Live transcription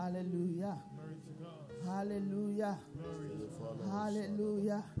Hallelujah.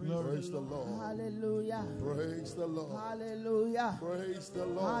 Hallelujah. Praise the Lord. Hallelujah. Praise the Lord. Hallelujah. Praise the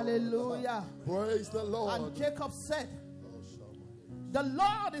Lord. Hallelujah. Praise the Lord. And Jacob said, the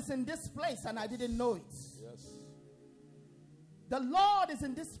Lord is in this place and I didn't know it. Yes. The Lord is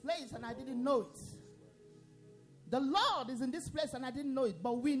in this place and I didn't know it. The Lord is in this place and I didn't know it.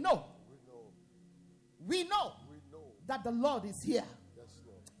 But we know. We know that the Lord is here. Yes,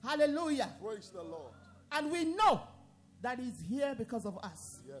 Lord. Hallelujah. Praise the Lord. And we know that He's here because of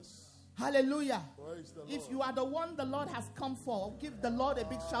us. Yes. Hallelujah. Praise the Lord. If you are the one the Lord has come for, give the Lord a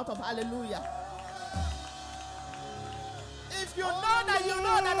big shout of hallelujah. If you know that you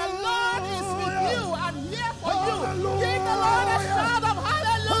know that the Lord is with you and here for you, give the Lord a shout of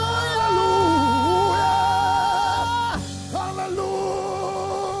hallelujah. Hallelujah.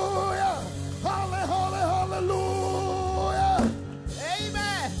 Hallelujah.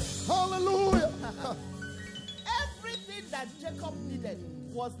 Amen. Hallelujah. Everything that Jacob needed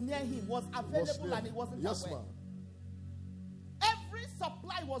was near him, was available, and he wasn't yes, aware. ma'am. Every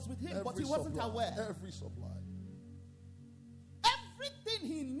supply was with him, but he wasn't aware. Every supply. Everything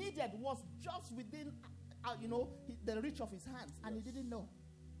he needed was just within, the reach of his hands, and he didn't know.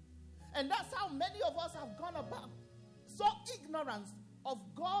 And that's how many of us have gone about, so ignorant of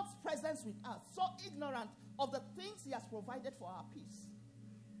God's presence with us, so ignorant of the things He has provided for our peace.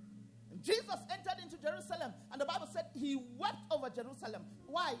 And Jesus entered into Jerusalem, and the Bible said He wept over Jerusalem.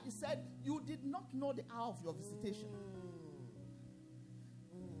 Why? He said, you did not know the hour of your visitation.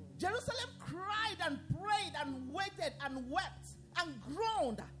 Jerusalem cried and prayed and waited and wept and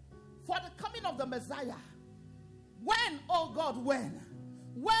groaned for the coming of the Messiah. When, oh God, when?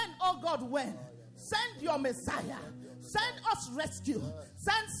 When, oh God, when? Send your Messiah. Send us rescue.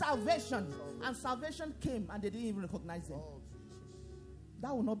 Send salvation. And salvation came and they didn't even recognize Him.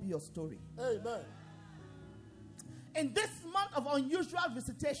 That will not be your story. Amen. In this month of unusual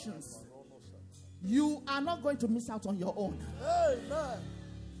visitations, you are not going to miss out on your own. Amen.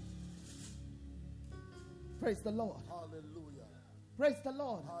 Praise the Lord. Hallelujah. Praise the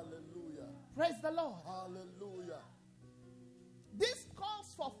Lord. Hallelujah. Praise the Lord. Hallelujah. This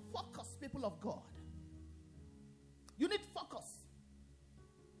calls for focus, people of God. You need focus.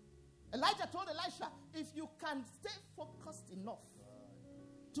 Elijah told Elisha, if you can stay focused enough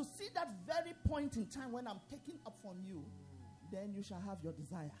to see that very point in time when I'm taking up from you, then you shall have your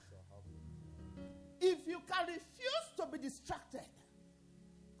desire. If you can refuse to be distracted,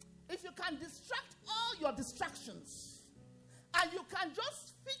 if you can distract all your distractions, and you can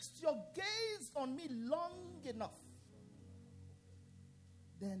just fix your gaze on me long enough,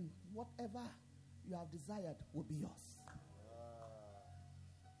 then whatever you have desired will be yours.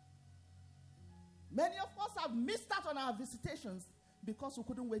 Many of us have missed out on our visitations because we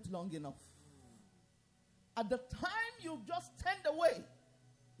couldn't wait long enough. At the time you just turned away,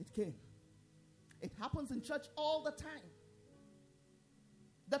 it came. It happens in church all the time.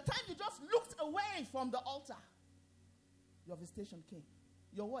 The time you just looked away from the altar, your visitation came.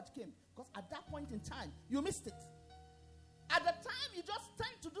 Your word came. Because at that point in time, you missed it. At the time you just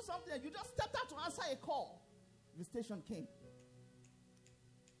turned to do something, you just stepped out to answer a call, visitation came.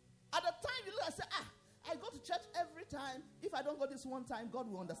 At the time you look and say, I go to church every time. If I don't go this one time,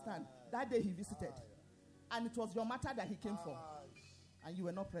 God will understand. That day He visited. And it was your matter that He came for. And you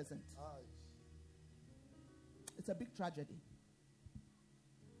were not present. It's a big tragedy.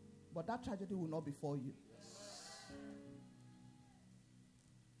 But that tragedy will not befall you.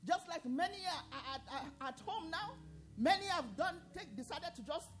 Just like many are at home now, many have decided to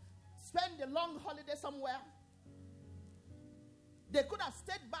just spend a long holiday somewhere. They could have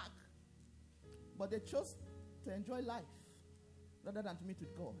stayed back, but they chose to enjoy life rather than to meet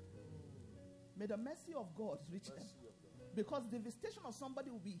with God. May the mercy of God reach them. Because the visitation of somebody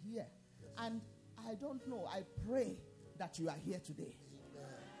will be here. And I don't know, I pray that you are here today.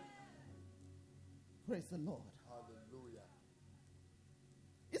 Praise the Lord. Hallelujah.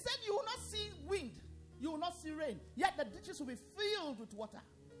 He said you will not see wind, you will not see rain, yet the ditches will be filled with water.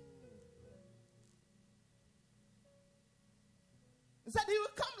 He said he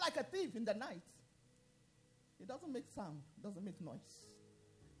will come like a thief in the night. It doesn't make sound, it doesn't make noise.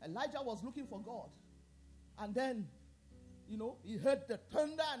 Elijah was looking for God. And then, he heard the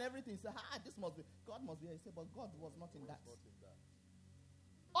thunder and everything. He said, this must be, God must be here. He said, but God was not in that.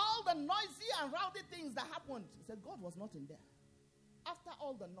 All the noisy and rowdy things that happened, he said, God was not in there. After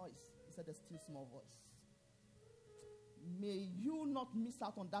all the noise, he said, a still small voice. May you not miss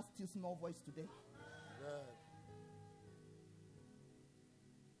out on that still small voice today. Amen.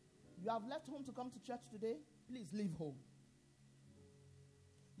 You have left home to come to church today, please leave home.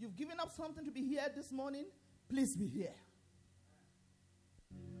 You've you've given up something to be here this morning, please be here.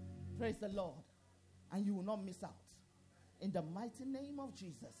 Praise the Lord. And you will not miss out. In the mighty name of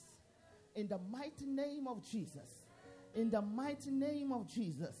Jesus. In the mighty name of Jesus. In the mighty name of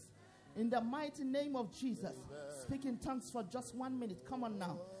Jesus. In the mighty name of Jesus. Speak in tongues for just 1 minute. Come on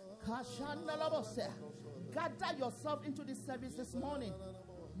now. Gather yourself into this service this morning.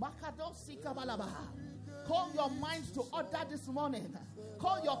 Call your minds to order this morning.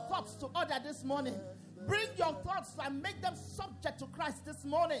 Call your thoughts to order this morning. Bring your thoughts and make them subject to Christ this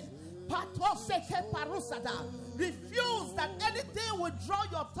morning. Refuse that anything will draw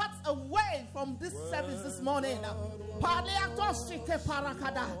your thoughts away from this service this morning.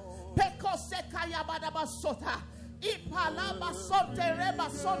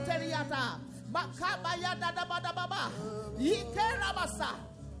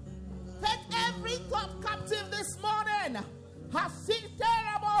 Take every thought captive this morning.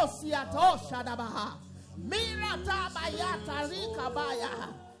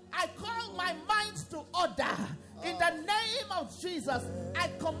 I call my minds to order. In the name of Jesus, I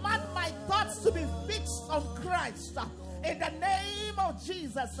command my thoughts to be fixed on Christ. In the name of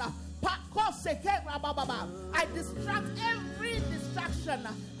Jesus, I distract every distraction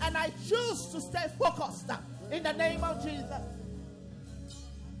and I choose to stay focused. In the name of Jesus.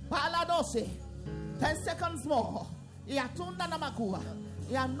 10 seconds more. Yatunda namakua.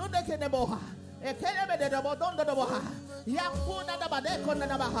 Yanude keneboha. Ekelebe de bodondo de boha. Yakuna da badeko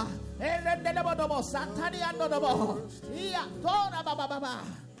na baha. Erende de bodobo santani ando de boho. Yatora baba baba.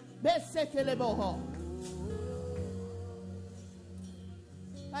 Besekele boho.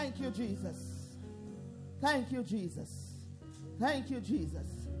 Thank you, Jesus. Thank you, Jesus. Thank you, Jesus.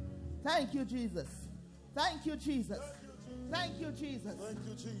 Thank you, Jesus. Thank you, Jesus. Thank you, Jesus. Thank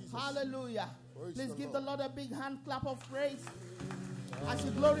you, Jesus. Hallelujah. Praise Please the give Lord. the Lord a big hand clap of praise as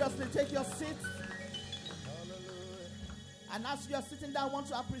you gloriously take your seat. Hallelujah. And as you are sitting down, I want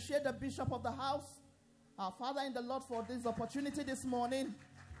to appreciate the bishop of the house, our Father in the Lord, for this opportunity this morning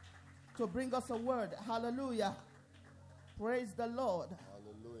to bring us a word. Hallelujah. Praise the Lord.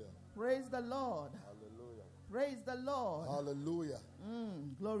 Hallelujah. Praise the Lord. Hallelujah. Praise the Lord. Hallelujah.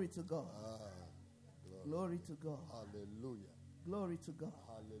 Glory to God. Glory to God. Hallelujah. Glory to God.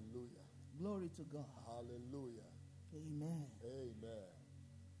 Hallelujah. Glory to God. Hallelujah. Amen. Amen.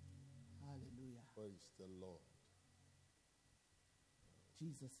 Hallelujah. Praise the Lord.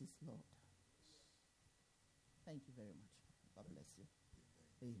 Jesus is Lord. Thank you very much. God bless you.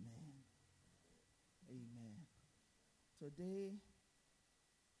 Amen. Amen. Today,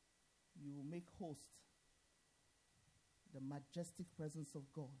 you will make host the majestic presence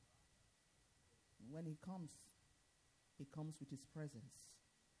of God. When he comes with his presence.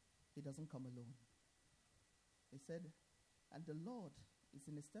 He doesn't come alone. He said, and the Lord is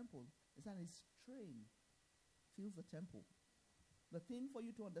in his temple. He said, his train fills the temple. The thing for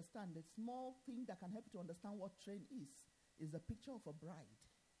you to understand, the small thing that can help you to understand what train is the picture of a bride.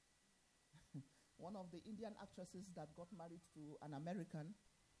 One of the Indian actresses that got married to an American,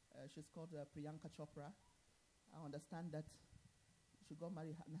 she's called Priyanka Chopra. I understand that she got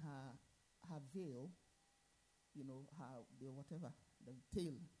married and her veil, you know, the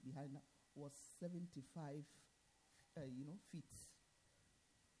tail behind her was 75, feet.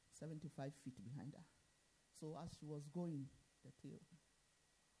 75 feet behind her. So as she was going, the tail.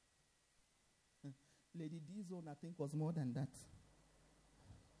 Lady D-Zone, I think, was more than that.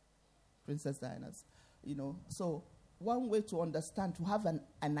 Princess Diana's, So one way to understand, to have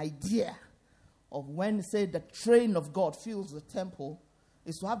an idea of when, say, the train of God fills the temple,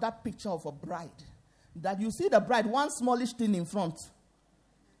 is to have that picture of a bride. That you see the bride, one smallish thing in front.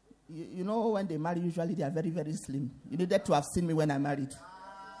 You know, when they marry, usually they are very, very slim. You needed to have seen me when I married.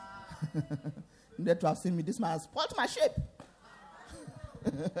 You needed to have seen me. This man has spoiled my shape.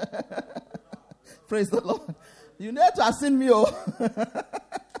 Praise the Lord. You need to have seen me.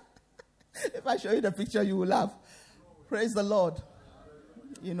 If I show you the picture, you will laugh. Praise the Lord.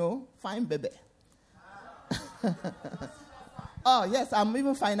 Fine baby. Oh, yes, I'm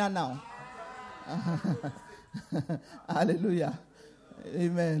even finer now. Hallelujah.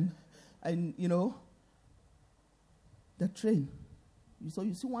 Amen. And, the train. So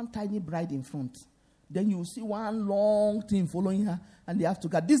you see one tiny bride in front. Then you see one long thing following her. And they have to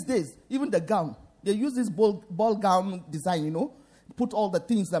get. These days, even the gown. They use this ball gown design, Put all the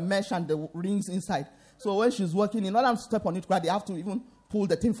things, the mesh and the rings inside. So when she's working, in order to step on it, they have to even pull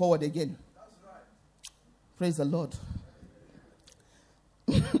the thing forward again. That's right. Praise the Lord.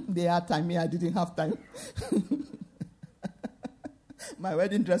 They had time, me, I didn't have time. My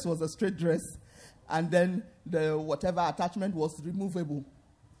wedding dress was a straight dress. And then the whatever attachment was removable.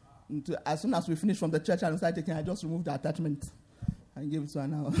 As soon as we finish from the church and start taking, I just removed the attachment and gave it to her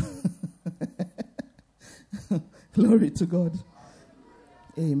now. Glory to God.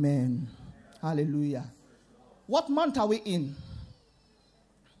 Amen. Hallelujah. What month are we in?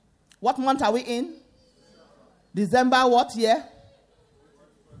 What month are we in? December what year?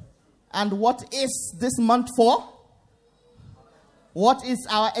 And what is this month for? What is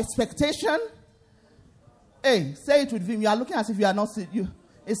our expectation? Hey, say it with him. You are looking as if you are not you.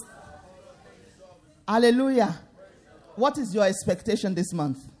 It's hallelujah. What is your expectation this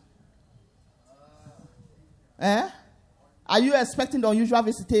month? Are you expecting the unusual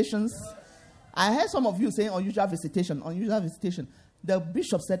visitations? I heard some of you saying unusual visitation, unusual visitation. The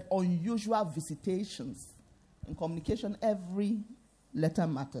bishop said unusual visitations. In communication, every letter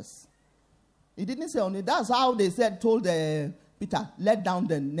matters. He didn't say only. That's how they told Peter, let down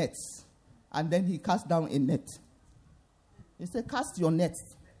the nets. And then he cast down a net. He said, cast your net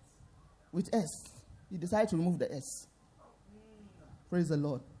with S. He decided to remove the S. Praise the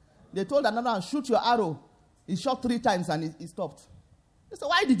Lord. They told another one, shoot your arrow. He shot 3 times and he stopped. He said,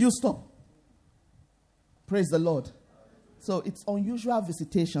 why did you stop? Praise the Lord. So it's unusual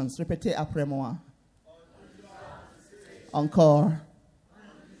visitations. Répétez après moi. Encore.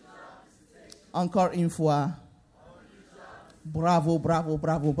 Encore une fois. Bravo, bravo,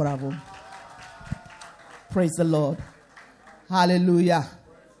 bravo, bravo. Praise the Lord. Hallelujah.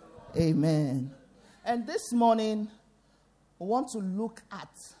 Amen. And this morning, we want to look at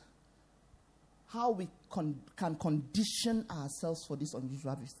how we can condition ourselves for these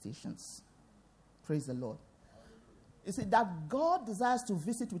unusual visitations. Praise the Lord. You see, that God desires to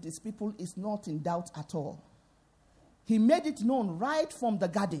visit with his people is not in doubt at all. He made it known right from the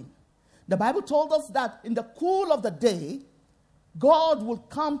garden. The Bible told us that in the cool of the day, God will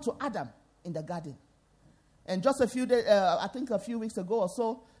come to Adam in the garden. And just a few days, I think a few weeks ago or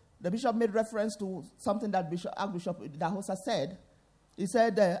so, the bishop made reference to something that Archbishop Dahosa said. He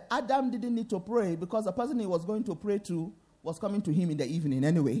said Adam didn't need to pray because the person he was going to pray to was coming to him in the evening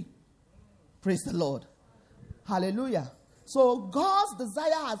anyway. Praise the Lord. Hallelujah. So God's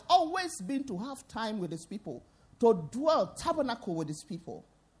desire has always been to have time with his people, to dwell, tabernacle with his people.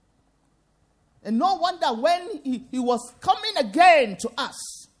 And no wonder when he was coming again to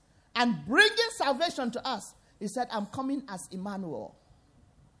us and bringing salvation to us, he said, I'm coming as Emmanuel,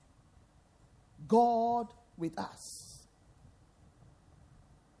 God with us.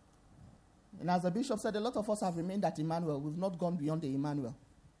 And as the bishop said, a lot of us have remained at Emmanuel. We've not gone beyond the Emmanuel.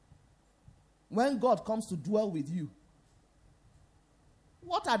 When God comes to dwell with you,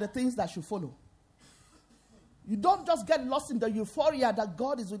 what are the things that should follow? You don't just get lost in the euphoria that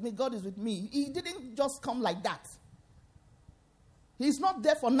God is with me, God is with me. He didn't just come like that. He's not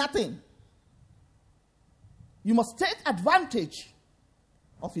there for nothing. You must take advantage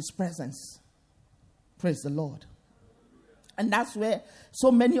of his presence. Praise the Lord. And that's where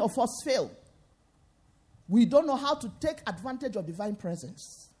so many of us fail. We don't know how to take advantage of divine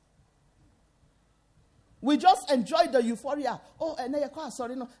presence. We just enjoy the euphoria. Oh, and then you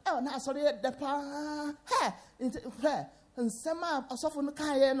sorry no. Oh, na sorry the pa. Hey, and sema asofo no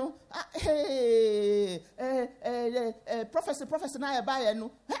kan no. Hey, prophecy na e ba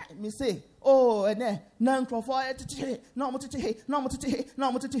no. Me say, oh, and na nkrofo tete, no mo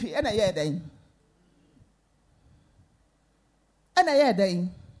tete, and ye den. And ye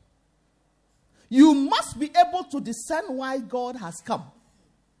den. You must be able to discern why God has come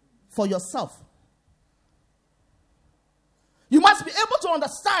for yourself. You must be able to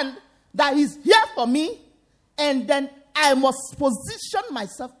understand that he's here for me, and then I must position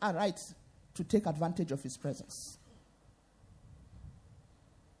myself aright to take advantage of his presence.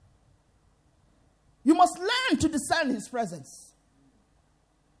 You must learn to discern his presence.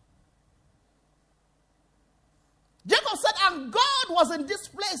 Jacob said, and God was in this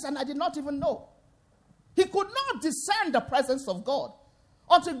place, and I did not even know. He could not discern the presence of God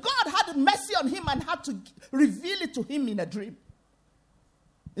until God had mercy on him and had to reveal it to him in a dream.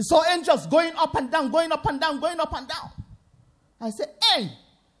 He saw angels going up and down, going up and down, going up and down. I said, hey,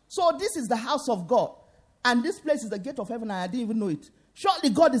 so this is the house of God. And this place is the gate of heaven, and I didn't even know it. Surely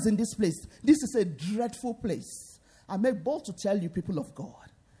God is in this place. This is a dreadful place. I make bold to tell you, people of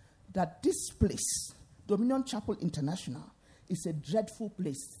God, that this place, Dominion Chapel International, is a dreadful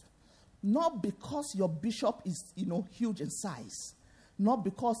place. Not because your bishop is, huge in size. Not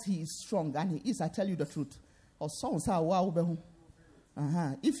because he is strong, and he is, I tell you the truth. Or someone say, wow,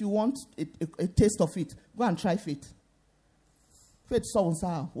 if you want a taste of it, go and try faith. Faith someone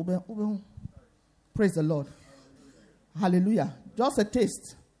say, praise the Lord. Hallelujah. Just a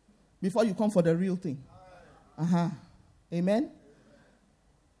taste before you come for the real thing. Amen.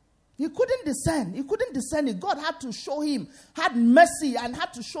 He couldn't discern. He couldn't discern it. God had to show him, had mercy, and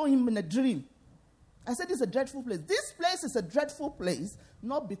had to show him in a dream. I said, this is a dreadful place. This place is a dreadful place,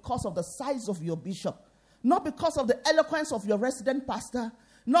 not because of the size of your bishop, not because of the eloquence of your resident pastor,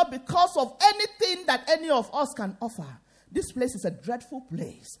 not because of anything that any of us can offer. This place is a dreadful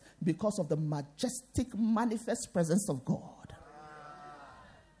place because of the majestic, manifest presence of God.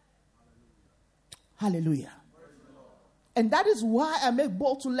 Hallelujah. And that is why I make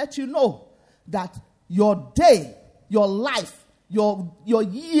bold to let you know that your day, your life, your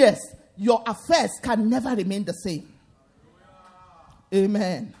years, your affairs can never remain the same.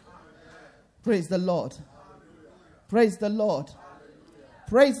 Amen. Praise the Lord. Praise the Lord.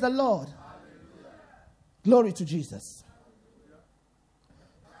 Praise the Lord. Glory to Jesus.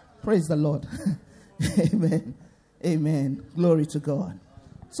 Praise the Lord. Amen. Amen. Glory to God.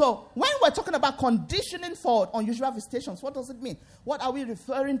 So, when we're talking about conditioning for unusual visitations, what does it mean? What are we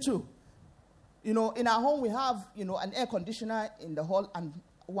referring to? You know, in our home, we have, an air conditioner in the hall and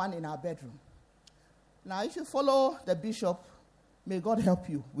one in our bedroom. Now, if you follow the bishop, may God help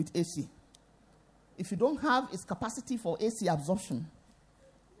you with AC. If you don't have its capacity for AC absorption,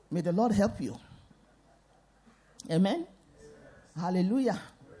 may the Lord help you. Amen? Hallelujah.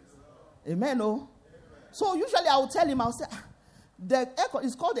 Amen. Oh. So usually I will tell him, I'll say,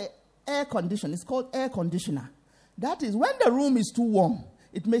 it's called the air conditioner. It's called air conditioner. That is, when the room is too warm,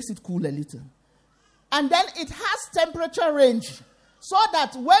 it makes it cool a little. And then it has temperature range, so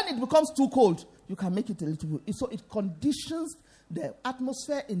that when it becomes too cold, you can make it a little bit. So it conditions the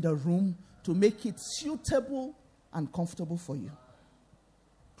atmosphere in the room to make it suitable and comfortable for you.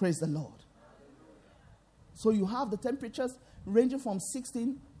 Praise the Lord. So you have the temperatures ranging from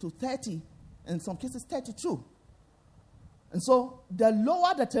 16 to 30, in some cases 32. And so the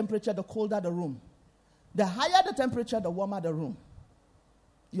lower the temperature, the colder the room. The higher the temperature, the warmer the room.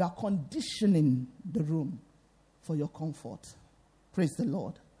 You are conditioning the room for your comfort. Praise the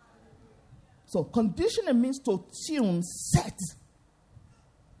Lord. So conditioning means to tune, set,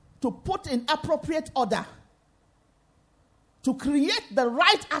 to put in appropriate order, to create the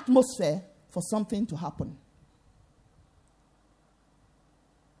right atmosphere for something to happen.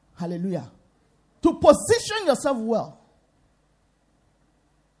 Hallelujah. To position yourself well.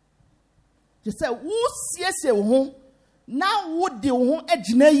 You say, who sees you? Now would the home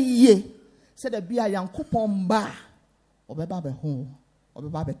ejina ye? Said the bia yankupon ba. Obeba be home.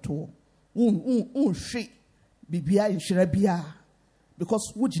 Obeba be to. She bibia yishrebia.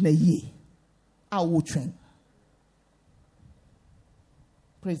 Because wujina ye. I will train.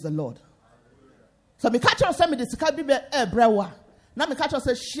 Praise the Lord. So me catch us me this can be brewa. Now me catch us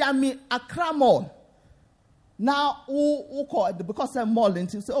say Shiami Accra Mall. Now who call it because a mall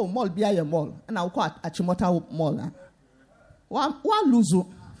and say oh mall be a mall and I will call it Achimota Mall. One lose.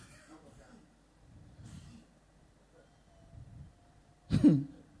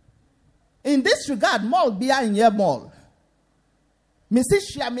 In this regard, mall be in your mall. Me say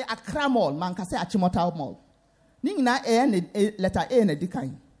Shiami Accra Mall, man can say Achimota Mall. Ning na letter A and a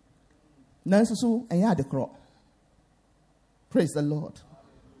decline. Nansu and ya the crop. Praise the Lord.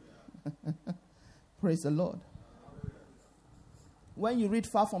 Praise the Lord. When you read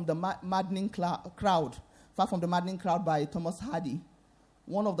Far from the Maddening Crowd, Far from the Maddening Crowd by Thomas Hardy,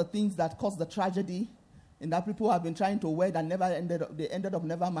 one of the things that caused the tragedy, and that people have been trying to wed and they ended up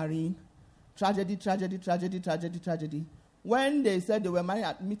never marrying. Tragedy, tragedy, tragedy, tragedy, tragedy. When they said they were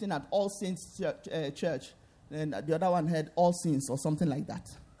meeting at All Saints Church, and the other one had All Saints or something like that.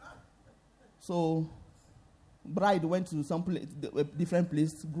 So, bride went to some place, a different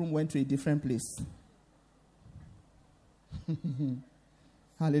place, groom went to a different place.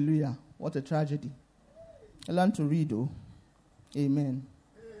 Hallelujah. What a tragedy. I learned to read, though. Amen.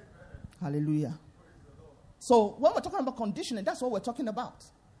 Hallelujah. So, when we're talking about conditioning, that's what we're talking about.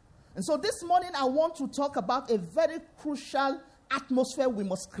 And so this morning, I want to talk about a very crucial atmosphere we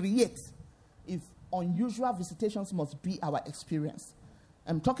must create if unusual visitations must be our experience.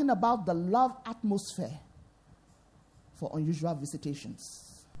 I'm talking about the love atmosphere for unusual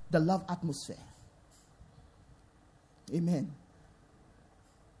visitations. The love atmosphere. Amen.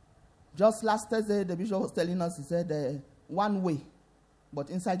 Just last Thursday, the bishop was telling us, he said, one way, but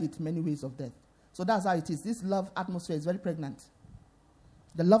inside it, many ways of death. So that's how it is. This love atmosphere is very pregnant.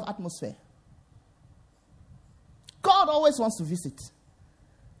 The love atmosphere. God always wants to visit.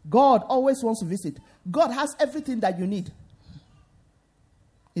 God always wants to visit. God has everything that you need.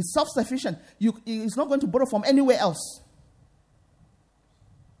 He's self-sufficient. He's not going to borrow from anywhere else.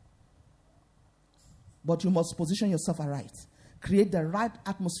 But you must position yourself aright. Create the right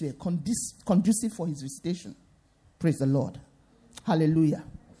atmosphere conducive for his visitation. Praise the Lord. Hallelujah.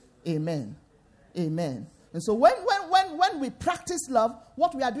 Amen. Amen. And so when we practice love,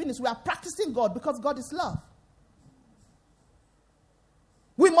 what we are doing is we are practicing God, because God is love.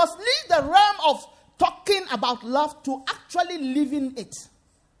 We must leave the realm of talking about love to actually living it.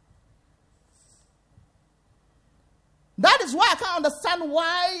 That is why I can't understand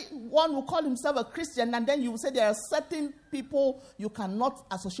why one will call himself a Christian, and then you will say there are certain people you cannot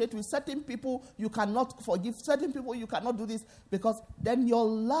associate with, certain people you cannot forgive, certain people you cannot do this, because then your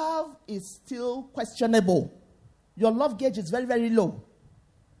love is still questionable. Your love gauge is very, very low.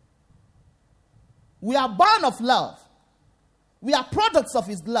 We are born of love. We are products of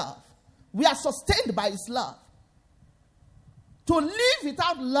his love. We are sustained by his love. To live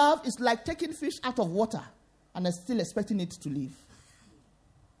without love is like taking fish out of water and still expecting it to live.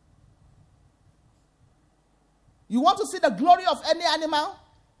 You want to see the glory of any animal?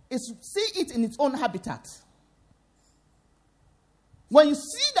 Is see it in its own habitat. When you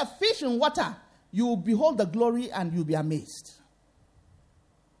see the fish in water, you will behold the glory and you'll be amazed.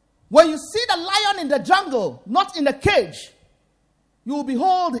 When you see the lion in the jungle, not in a cage, you will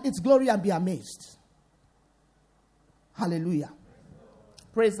behold its glory and be amazed. Hallelujah.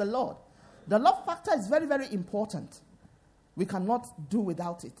 Praise the Lord. The love factor is very, very important. We cannot do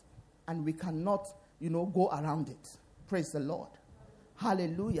without it. And we cannot, go around it. Praise the Lord.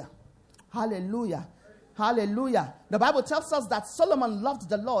 Hallelujah. Hallelujah. Hallelujah. The Bible tells us that Solomon loved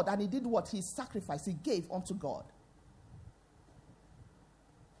the Lord, and he did what? He sacrificed. He gave unto God.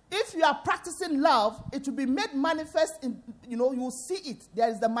 If you are practicing love, it will be made manifest in, you will see it. There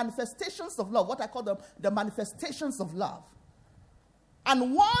is the manifestations of love, what I call the manifestations of love.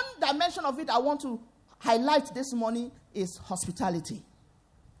 And one dimension of it I want to highlight this morning is hospitality.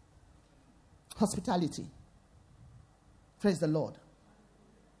 Hospitality. Praise the Lord.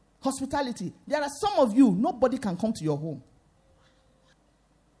 Hospitality. There are some of you, nobody can come to your home.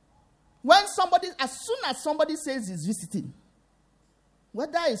 As soon as somebody says he's visiting,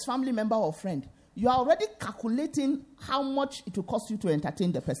 whether it's family member or friend, you are already calculating how much it will cost you to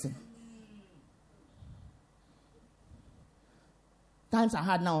entertain the person. Times are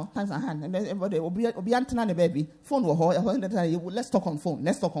hard now. Times are hard. And then everybody will be antenna the baby. Phone will hold. Let's talk on phone.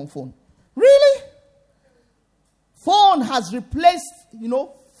 Let's talk on phone. Really? Phone has replaced,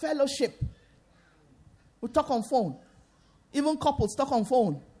 fellowship. We talk on phone. Even couples talk on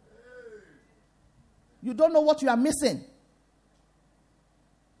phone. You don't know what you are missing.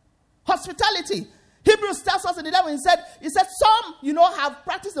 Hospitality. Hebrews tells us in the 11, he said some, have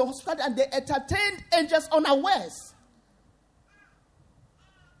practiced the hospitality and they entertained angels unawares.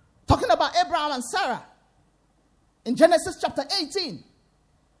 Talking about Abraham and Sarah in Genesis chapter 18.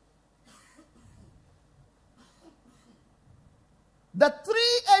 The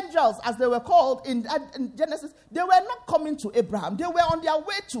three angels, as they were called in Genesis, they were not coming to Abraham. They were on their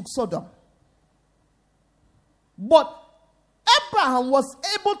way to Sodom. But Abraham was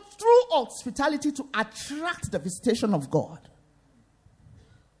able, through hospitality, to attract the visitation of God.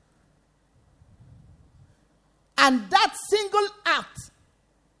 And that single act,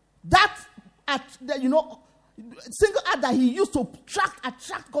 single act that he used to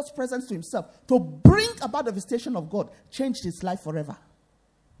attract God's presence to himself, to bring about the visitation of God, changed his life forever.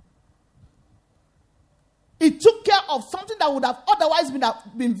 It took care of something that would have otherwise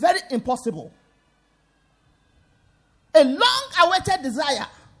been very impossible. A long-awaited desire.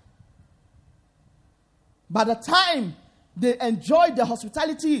 By the time they enjoyed the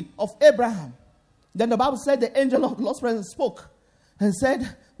hospitality of Abraham, then the Bible said the angel of the Lord's presence spoke and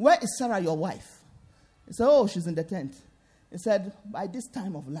said, "Where is Sarah, your wife?" He said, "Oh, she's in the tent." He said, "By this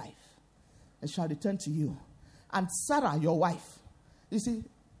time of life, I shall return to you. And Sarah, your wife." You see,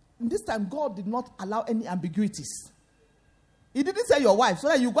 in this time, God did not allow any ambiguities. He didn't say your wife, so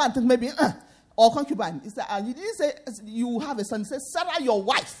that you go and think maybe, or concubine. He didn't say you have a son. He said, Sarah, your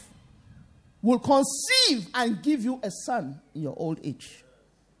wife, will conceive and give you a son in your old age.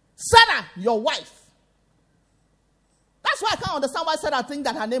 Sarah, your wife. That's why I can't understand why Sarah think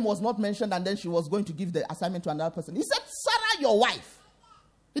that her name was not mentioned and then she was going to give the assignment to another person. He said, Sarah, your wife.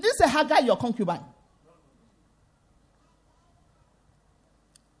 He didn't say Hagar, your concubine.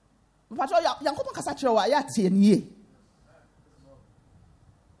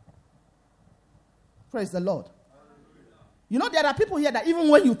 Praise the Lord. There are people here that even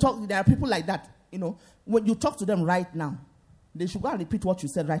when you talk, there are people like that. When you talk to them right now, they should go and repeat what you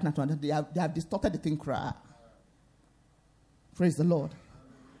said right now. They have distorted the thing. Praise the Lord.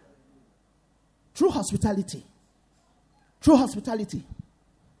 True hospitality. True hospitality.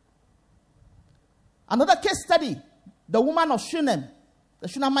 Another case study, the woman of Shunem, the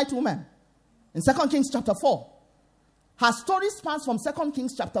Shunammite woman, in 2 Kings chapter 4. Her story spans from 2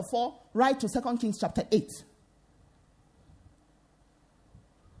 Kings chapter 4 right to 2 Kings chapter 8.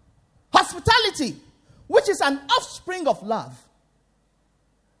 Hospitality, which is an offspring of love.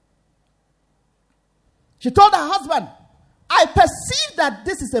 She told her husband, I perceive that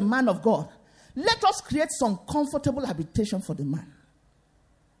this is a man of God. Let us create some comfortable habitation for the man.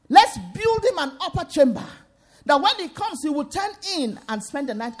 Let's build him an upper chamber, that when he comes, he will turn in and spend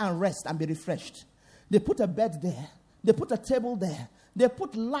the night and rest and be refreshed. They put a bed there. They put a table there. They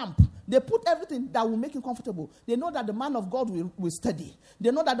put lamp. They put everything that will make him comfortable. They know that the man of God will study.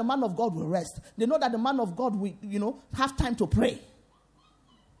 They know that the man of God will rest. They know that the man of God will, have time to pray.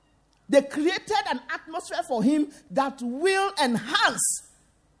 They created an atmosphere for him that will enhance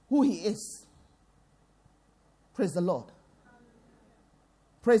who he is. Praise the Lord.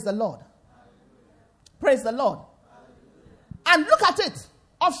 Praise the Lord. Praise the Lord. And look at it,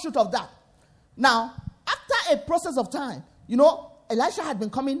 offshoot of that. Now, after a process of time, Elisha had been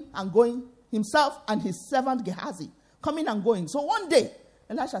coming and going, himself and his servant Gehazi, coming and going. So one day,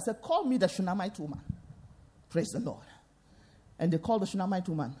 Elisha said, call me the Shunammite woman. Praise the Lord. And they called the Shunammite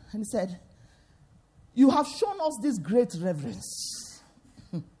woman. And he said, you have shown us this great reverence.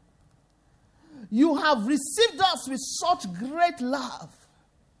 You have received us with such great love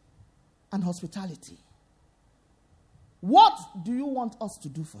and hospitality. What do you want us to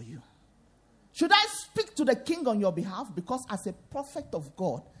do for you? Should I speak to the king on your behalf? Because as a prophet of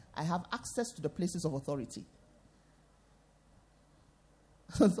God, I have access to the places of authority.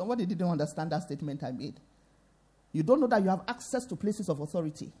 Somebody didn't understand that statement I made. You don't know that you have access to places of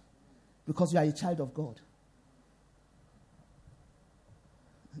authority because you are a child of God.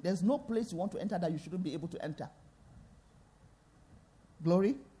 There's no place you want to enter that you shouldn't be able to enter.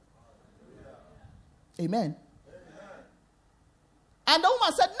 Glory. Amen. And the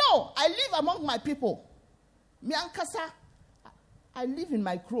woman said, no, I live among my people. Me ankasa, I live in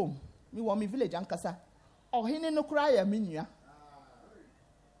my Chrome. Me wa mi village ankasa. Oh, hini no cry ya minya.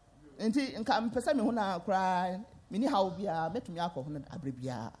 Enti nka mpesa me huna cry. Mini how bia metu mi akọ huna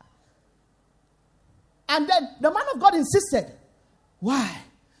abrebia. And then the man of God insisted. Why?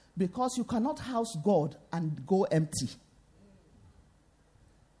 Because you cannot house God and go empty.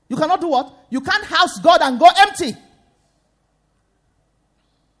 You cannot do what? You can't house God and go empty.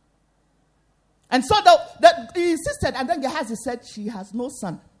 And so he insisted, and then Gehazi said, she has no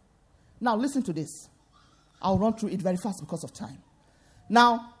son. Now listen to this. I'll run through it very fast because of time.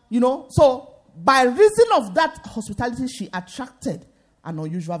 Now, so by reason of that hospitality, she attracted an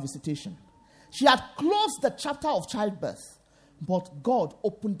unusual visitation. She had closed the chapter of childbirth, but God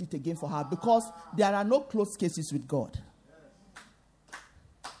opened it again for her because there are no closed cases with God.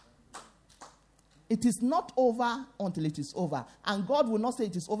 It is not over until it is over. And God will not say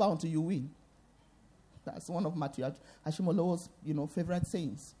it is over until you win. That's one of Matthew Ashimolowo's, favorite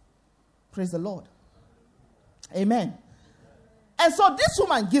sayings. Praise the Lord. Amen. And so this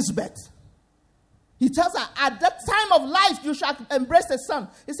woman gives birth. He tells her, at that time of life, you shall embrace a son.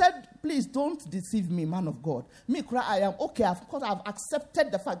 He said, please don't deceive me, man of God. Me, I am okay. Of course, I've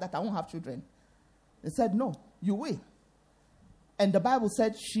accepted the fact that I won't have children. He said, no, you will. And the Bible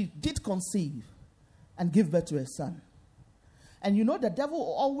said she did conceive and give birth to a son. And the devil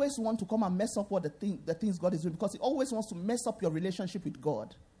will always want to come and mess up what the things God is doing, because he always wants to mess up your relationship with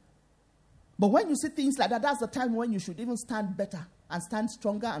God. But when you see things like that, that's the time when you should even stand better and stand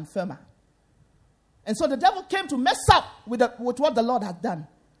stronger and firmer. And so the devil came to mess up with what the Lord had done.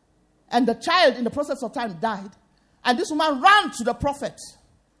 And the child, in the process of time, died. And this woman ran to the prophet.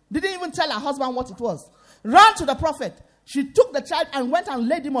 Didn't even tell her husband what it was. Ran to the prophet. She took the child and went and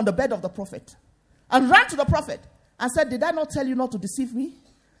laid him on the bed of the prophet. And ran to the prophet. And said, did I not tell you not to deceive me?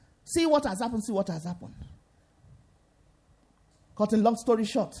 See what has happened, see what has happened. Cutting long story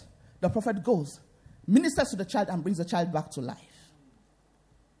short, the prophet goes, ministers to the child, and brings the child back to life.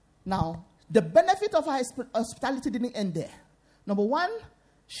 Now, the benefit of her hospitality didn't end there. Number one,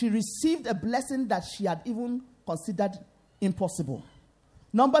 she received a blessing that she had even considered impossible.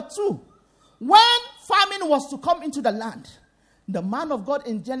 Number two, when famine was to come into the land, the man of God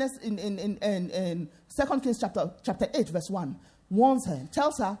in Genesis, in 2 Kings chapter 8, verse 1, warns her,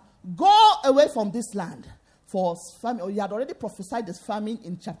 tells her, go away from this land. For famine, he had already prophesied this famine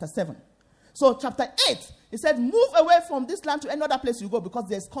in chapter 7. So chapter 8, he said, move away from this land to any other place you go, because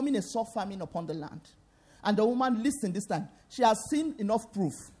there's coming a sore famine upon the land. And the woman listened this time. She has seen enough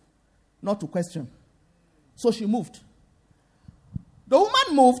proof not to question. So she moved. The woman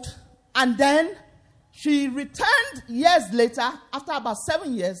moved, and then she returned years later, after about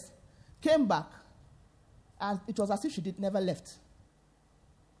 7 years, came back, and it was as if she never left.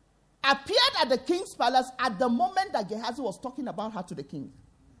 appeared at the king's palace at the moment that Gehazi was talking about her to the king.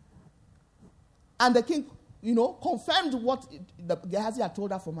 And the king, confirmed what Gehazi had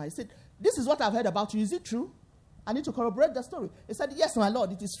told her from her. He said, this is what I've heard about you. Is it true? I need to corroborate the story. He said, yes, my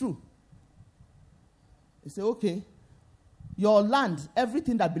lord, it is true. He said, okay, your land,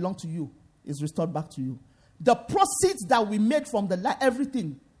 everything that belonged to you is restored back to you. The proceeds that we made from the land,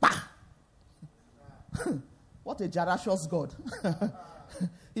 everything, bah! What a Jarashos God.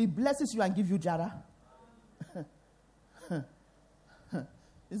 He blesses you and gives you Jara.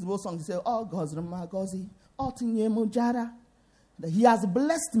 This is both songs. He said, oh, Gozi, oh, Tinyemu Jara. He has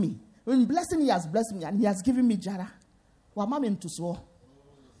blessed me. In blessing, he has blessed me and he has given me Jara.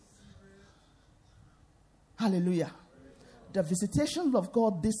 Hallelujah. The visitation of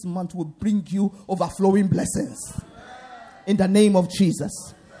God this month will bring you overflowing blessings. In the name of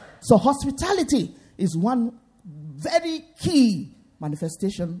Jesus. So hospitality is one very key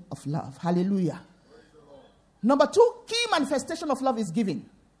manifestation of love. Hallelujah. Number 2, key manifestation of love is giving.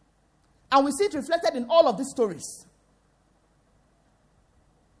 And we see it reflected in all of these stories.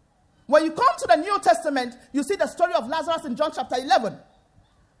 When you come to the New Testament, you see the story of Lazarus in John chapter 11.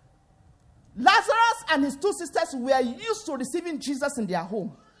 Lazarus and his 2 sisters were used to receiving Jesus in their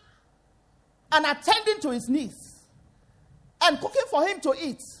home and attending to his needs and cooking for him to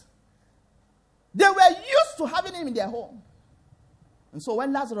eat. They were used to having him in their home. And so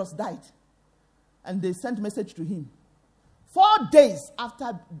when Lazarus died, and they sent a message to him, 4 days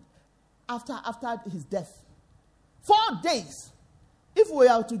after his death, 4 days, if we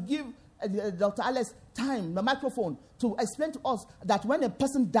are to give Dr. Alex time, the microphone, to explain to us that when a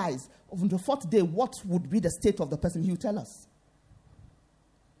person dies, on the 4th day, what would be the state of the person, he will tell us.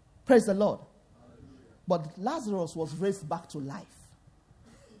 Praise the Lord. But Lazarus was raised back to life.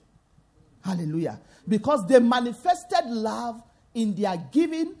 Hallelujah. Because they manifested love in their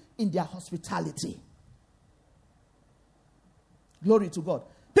giving, in their hospitality. Glory to God.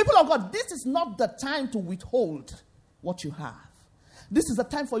 People of God, this is not the time to withhold what you have. This is the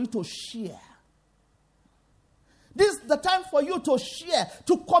time for you to share. This is the time for you to share,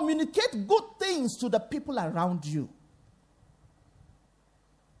 to communicate good things to the people around you.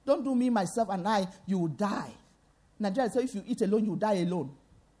 Don't do me, myself, and I, you will die. Nigeria says if you eat alone, you die alone.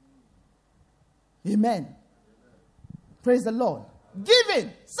 Amen. Praise the Lord. Giving,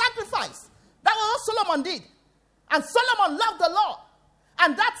 sacrifice. That was what Solomon did. And Solomon loved the Lord.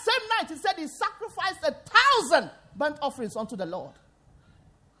 And that same night, he said he sacrificed 1,000 burnt offerings unto the Lord.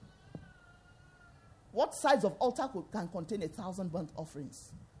 What size of altar can contain 1,000 burnt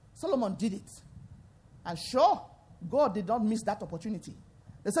offerings? Solomon did it. And sure, God did not miss that opportunity.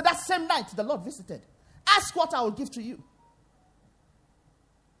 They said that same night, the Lord visited. Ask what I will give to you.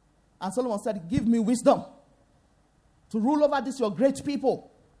 And Solomon said, give me wisdom to rule over this your great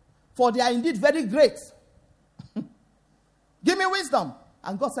people, for they are indeed very great. Give me wisdom.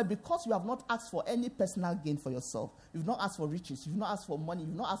 And God said, because you have not asked for any personal gain for yourself, you've not asked for riches, you've not asked for money,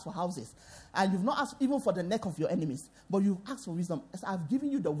 you've not asked for houses, and you've not asked even for the neck of your enemies, but you've asked for wisdom. As I've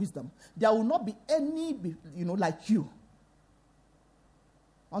given you the wisdom, there will not be any, like you.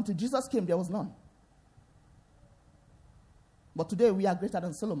 Until Jesus came, there was none. But today we are greater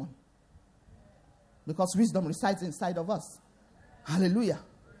than Solomon, because wisdom resides inside of us. Hallelujah.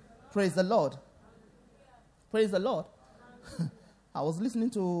 Praise the Lord. Praise the Lord. I was listening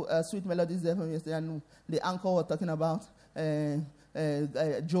to Sweet Melodies from yesterday, and the anchor was talking about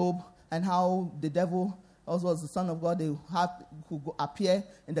Job and how the devil also was the son of God. They could appear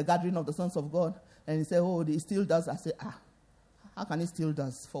in the gathering of the sons of God, and he said, "Oh, he still does." I said, how can he still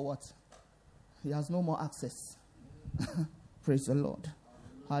does? For what? He has no more access. Praise the Lord.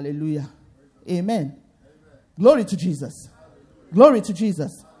 Hallelujah. Amen. Glory to Jesus. Glory to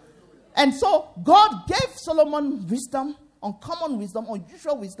Jesus. And so God gave Solomon wisdom, uncommon wisdom,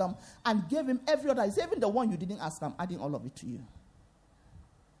 unusual wisdom, and gave him every other. He said, even the one you didn't ask, I'm adding all of it to you.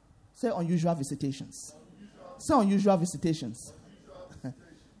 Say unusual visitations. Say unusual visitations.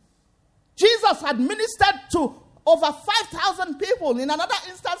 Jesus had ministered to over 5,000 people. In another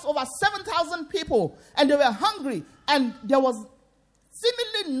instance, over 7,000 people. And they were hungry. And there was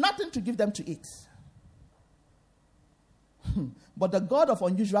seemingly nothing to give them to eat. But the God of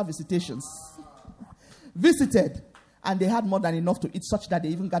unusual visitations visited, and they had more than enough to eat, such that they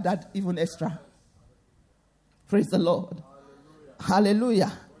even gathered even extra. Praise the Lord.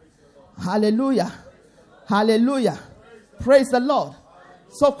 Hallelujah. Hallelujah. Hallelujah. Praise the Lord.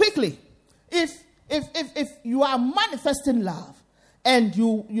 So quickly, if you are manifesting love, and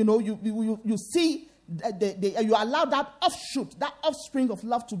you see you allow that offshoot, that offspring of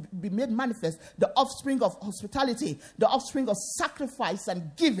love to be made manifest, the offspring of hospitality, the offspring of sacrifice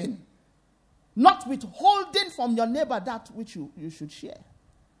and giving, Not withholding from your neighbor that which you should share.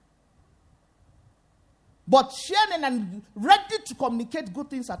 But sharing and ready to communicate good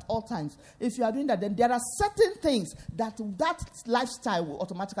things at all times. If you are doing that, then there are certain things that lifestyle will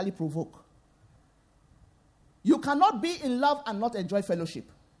automatically provoke. You cannot be in love and not enjoy fellowship.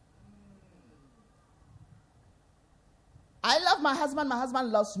 I love my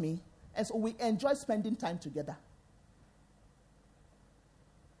husband loves me, and so we enjoy spending time together.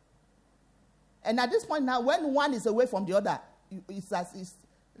 And at this point now, when one is away from the other, it's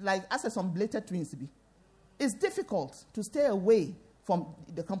like as some blatant twins be. It's difficult to stay away from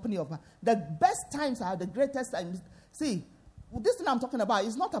the company of man. The best times are the greatest times. See, this thing I'm talking about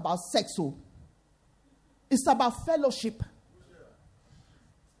is not about sex. It's about fellowship.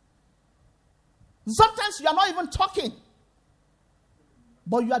 Sometimes you are not even talking,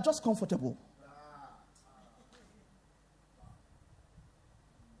 but you are just comfortable.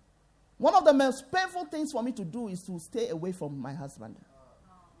 One of the most painful things for me to do is to stay away from my husband.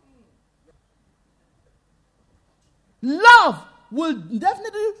 Love will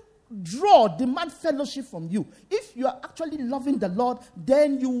definitely demand fellowship from you. If you are actually loving the Lord,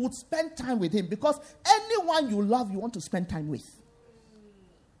 then you would spend time with him, because anyone you love, you want to spend time with.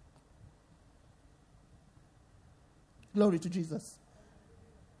 Glory to Jesus.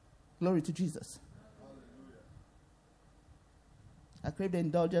 Glory to Jesus. I crave the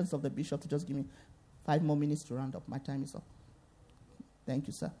indulgence of the bishop to just give me 5 more minutes to round up. My time is up. Thank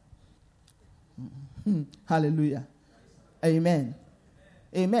you, sir. Hallelujah. Amen.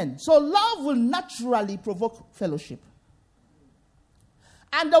 Amen. So love will naturally provoke fellowship.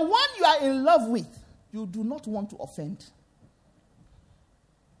 And the one you are in love with, you do not want to offend.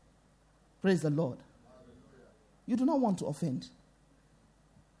 Praise the Lord. You do not want to offend.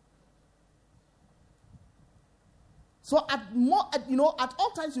 So at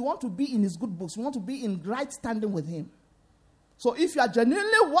all times you want to be in his good books. You want to be in right standing with him. So if you are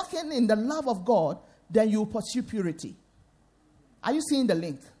genuinely walking in the love of God, then you pursue purity. Are you seeing the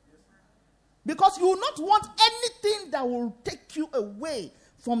link? Because you will not want anything that will take you away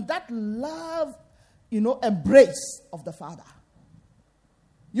from that love, embrace of the Father.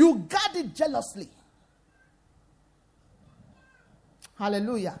 You guard it jealously.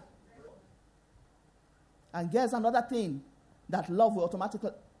 Hallelujah. And here's another thing that love will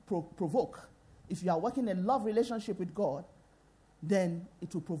automatically provoke. If you are working in a love relationship with God, then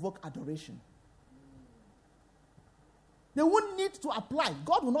it will provoke adoration. They won't need to apply.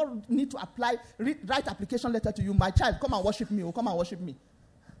 God will not need to apply, write application letter to you. My child, come and worship me. Or come and worship me.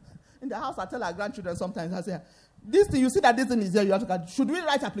 In the house, I tell our grandchildren sometimes, I say, this thing, you see that this thing is here. You have to, should we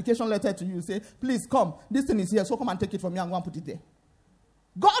write application letter to you? Say, please come. This thing is here. So come and take it from me and go and put it there.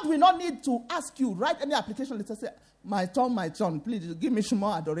 God will not need to ask you, write any application letter. Say, my son, please give me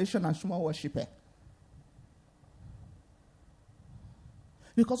more adoration and more worship.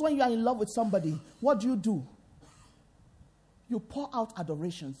 Because when you are in love with somebody, what do? You pour out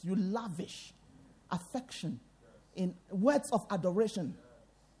adorations. You lavish affection in words of adoration.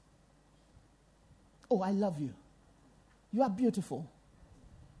 Oh, I love you. You are beautiful.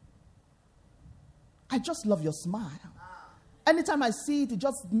 I just love your smile. Anytime I see it, it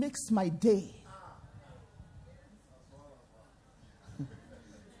just makes my day.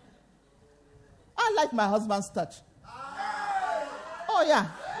 I like my husband's touch. Oh, yeah.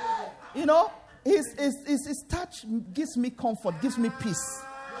 His touch gives me comfort, gives me peace.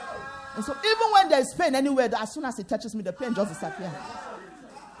 And so even when there is pain anywhere, as soon as he touches me, the pain just disappears.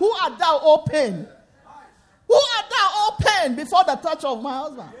 Who art thou, O pain? Who art thou, O pain, before the touch of my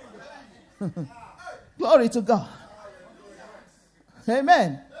husband? Glory to God.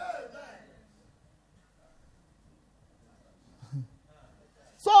 Amen.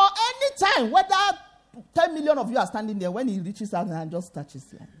 So anytime, whether 10 million of you are standing there, when he reaches out and just touches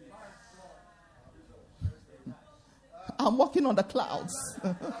you, I'm walking on the clouds.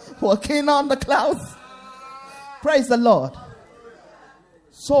 Walking on the clouds. Praise the Lord.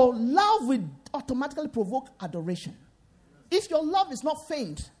 So love will automatically provoke adoration. If your love is not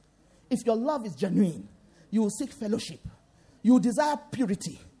feigned, if your love is genuine, you will seek fellowship. You will desire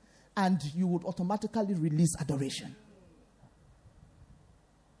purity. And you would automatically release adoration.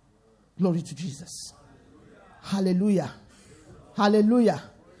 Glory to Jesus. Hallelujah. Hallelujah.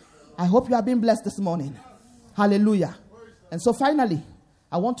 I hope you have been blessed this morning. Hallelujah. And so finally,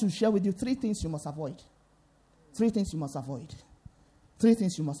 I want to share with you 3 things you must avoid. 3 things you must avoid. 3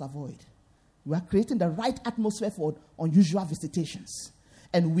 things you must avoid. We are creating the right atmosphere for unusual visitations.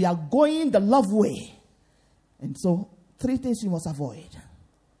 And we are going the love way. And so 3 things you must avoid.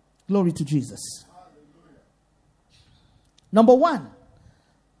 Glory to Jesus. Number 1,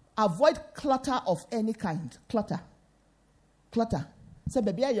 Avoid clutter of any kind. Clutter. Say,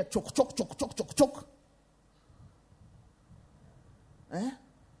 baby, you choke.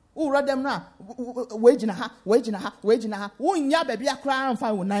 Who read them now? Wage in a ha. Who in ya baby a cry and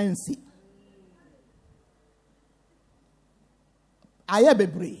find 9C. I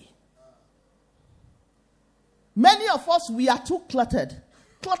baby. Many of us, we are too cluttered.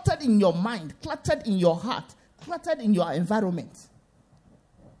 Cluttered in your mind, cluttered in your heart, cluttered in your environment.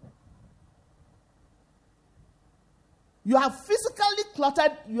 You are physically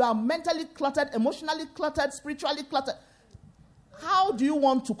cluttered, you are mentally cluttered, emotionally cluttered, spiritually cluttered. How do you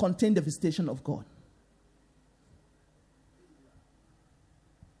want to contain the visitation of God?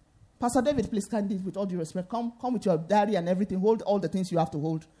 Pastor David, please kindly, with all due respect, come with your diary and everything. Hold all the things you have to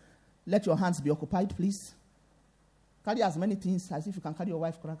hold. Let your hands be occupied, please. Carry as many things as if you can carry your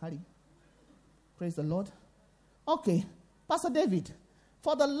wife. Carry. Praise the Lord. Okay. Pastor David,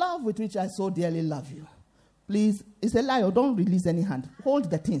 for the love with which I so dearly love you, please, it's a lie. Don't release any hand. Hold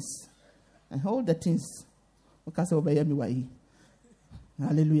the things. And hold the things.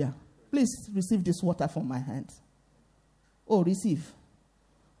 Hallelujah. Please receive this water from my hand. Oh, receive.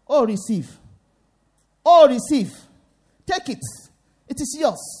 Oh, receive. Oh, receive. Take it. It is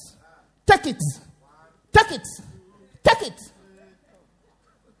yours. Take it. Take it. Take it.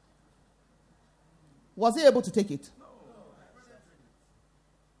 Was he able to take it?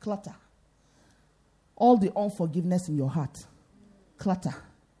 Clutter. All the unforgiveness in your heart. Clutter.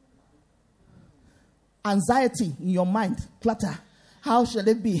 Anxiety in your mind. Clutter. How shall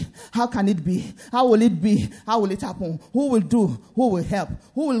it be? How can it be? How will it be? How will it happen? Who will do? Who will help?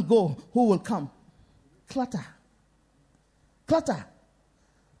 Who will go? Who will come? Clutter. Clutter.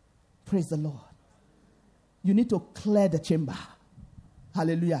 Praise the Lord. You need to clear the chamber.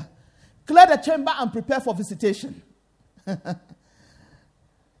 Hallelujah. Clear the chamber and prepare for visitation.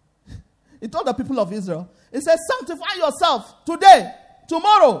 He told the people of Israel, he said, sanctify yourself today,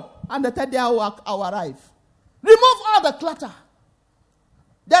 tomorrow, and the third day I will arrive. Remove all the clutter.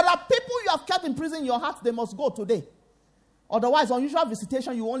 There are people you have kept in prison in your heart, they must go today. Otherwise, unusual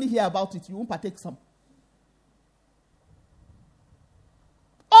visitation, you only hear about it, you won't partake some.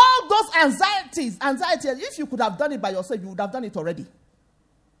 All those anxieties, if you could have done it by yourself, you would have done it already.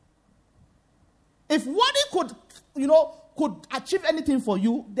 If money could achieve anything for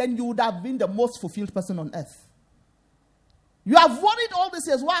you, then you would have been the most fulfilled person on earth. You have worried all these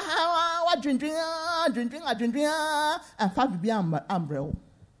years, what drinking, and find to be umbrella.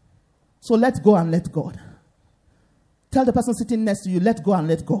 So let's go and let God. Tell the person sitting next to you, let go and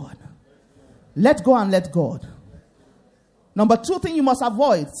let God. Let go and let God. Number 2 thing you must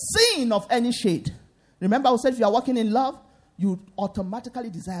avoid, sin of any shade. Remember I said if you are walking in love, you automatically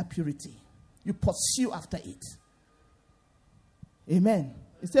desire purity. You pursue after it. Amen.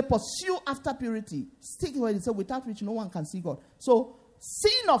 It said pursue after purity. Stick where it said without which no one can see God. So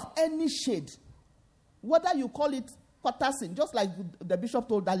sin of any shade, whether you call it quarter sin, just like the bishop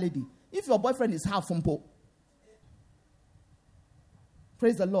told that lady, if your boyfriend is half umpo,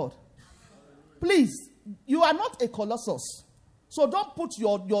 praise the Lord. Please, you are not a colossus. So don't put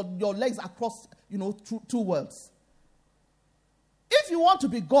your legs across, two worlds. If you want to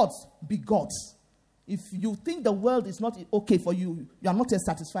be gods, be gods. If you think the world is not okay for you, you are not yet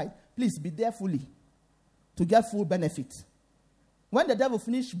satisfied, please be there fully to get full benefit. When the devil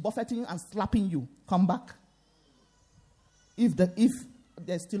finish buffeting and slapping you, come back. If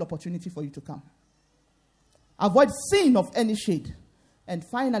there's still opportunity for you to come. Avoid sin of any shade. And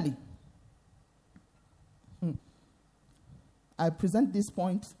finally, I present this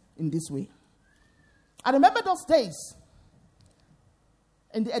point in this way. I remember those days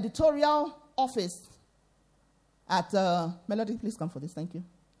in the editorial office at Melody, please come for this, thank you.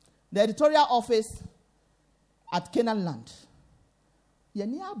 The editorial office at Canaan Land.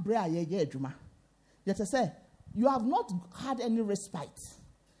 You have not had any respite.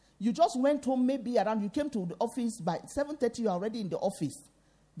 You just went home maybe around, you came to the office by 7:30, you are already in the office.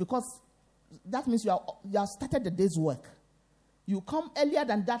 Because that means you have started the day's work. You come earlier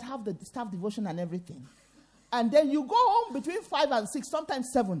than that, have the staff devotion and everything. And then you go home between 5 and 6,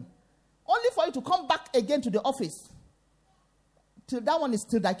 sometimes 7. Only for you to come back again to the office. Till that one is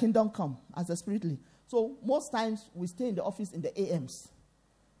till thy kingdom come, as the Spirit leads. So most times we stay in the office in the AMs.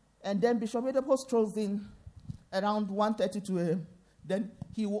 And then Bishop Oyedepo strolls in around 1:30 to a.m. Then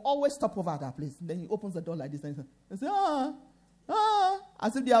he will always stop over at that place. Then he opens the door like this and says,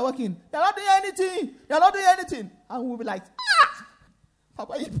 as if they are working. They're not doing anything. They're not doing anything. And we'll be like,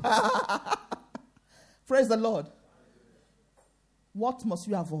 Papa. Praise the Lord. What must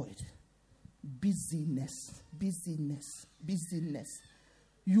you avoid? Busyness.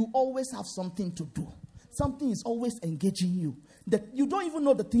 you always have something to do. Something is always engaging you. That you don't even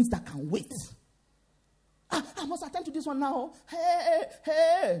know the things that can wait. I must attend to this one now. Hey,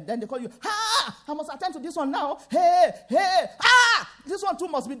 hey. Then they call you. I must attend to this one now. Hey, hey. This one too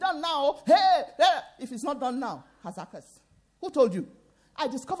must be done now. Hey, hey. If it's not done now, Hazakas. Who told you? I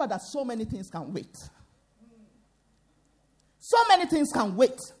discovered that so many things can wait. So many things can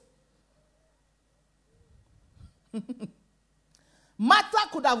wait. Martha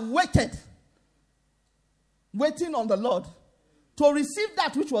could have waited, waiting on the Lord to receive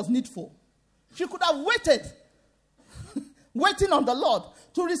that which was needful. She could have waited, waiting on the Lord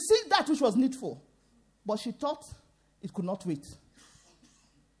to receive that which was needful. But she thought it could not wait.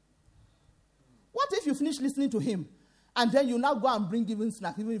 What if you finish listening to him and then you now go and bring even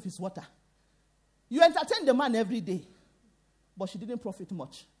snack, even if it's water? You entertain the man every day, but she didn't profit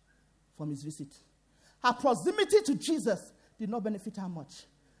much from his visit. Her proximity to Jesus did not benefit her much.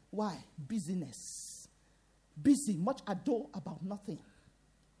 Why? Busyness. Busy, much ado about nothing.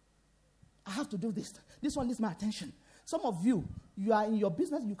 I have to do this. This one needs my attention. Some of you, you are in your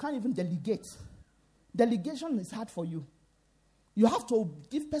business, you can't even delegate. Delegation is hard for you. You have to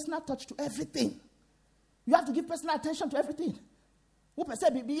give personal touch to everything. You have to give personal attention to everything. I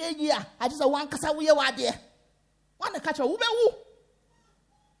just want to catch a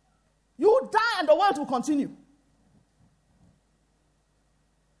you die and the world will continue.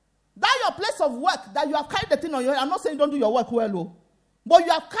 That your place of work, that you have carried the thing on your head. I'm not saying don't do your work well, but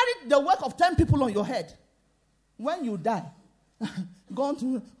you have carried the work of 10 people on your head. When you die, gone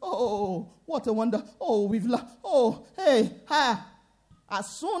to, what a wonder. Oh, we've lost. Oh, hey, ha. As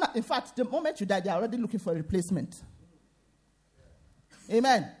soon as, in fact, the moment you die, they're already looking for a replacement.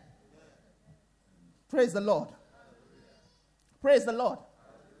 Amen. Praise the Lord. Praise the Lord.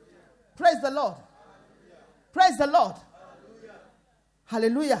 Praise the Lord. Praise the Lord.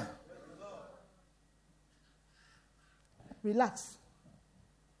 Hallelujah. Relax.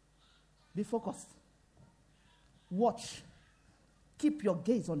 Be focused. Watch. Keep your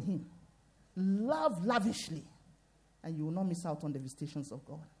gaze on him. Love lavishly. And you will not miss out on the visitations of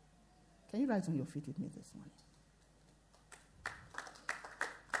God. Can you rise on your feet with me this morning?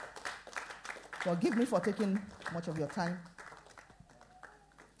 Forgive me for taking much of your time.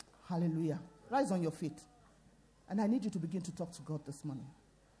 Hallelujah. Rise on your feet. And I need you to begin to talk to God this morning.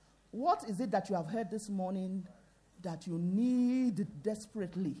 What is it that you have heard this morning that you need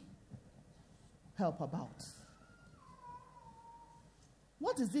desperately help about?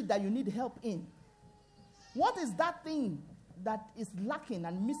 What is it that you need help in? What is that thing that is lacking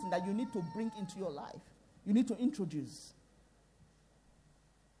and missing that you need to bring into your life? You need to introduce.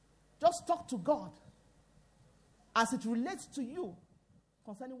 Just talk to God as it relates to you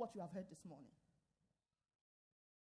concerning what you have heard this morning.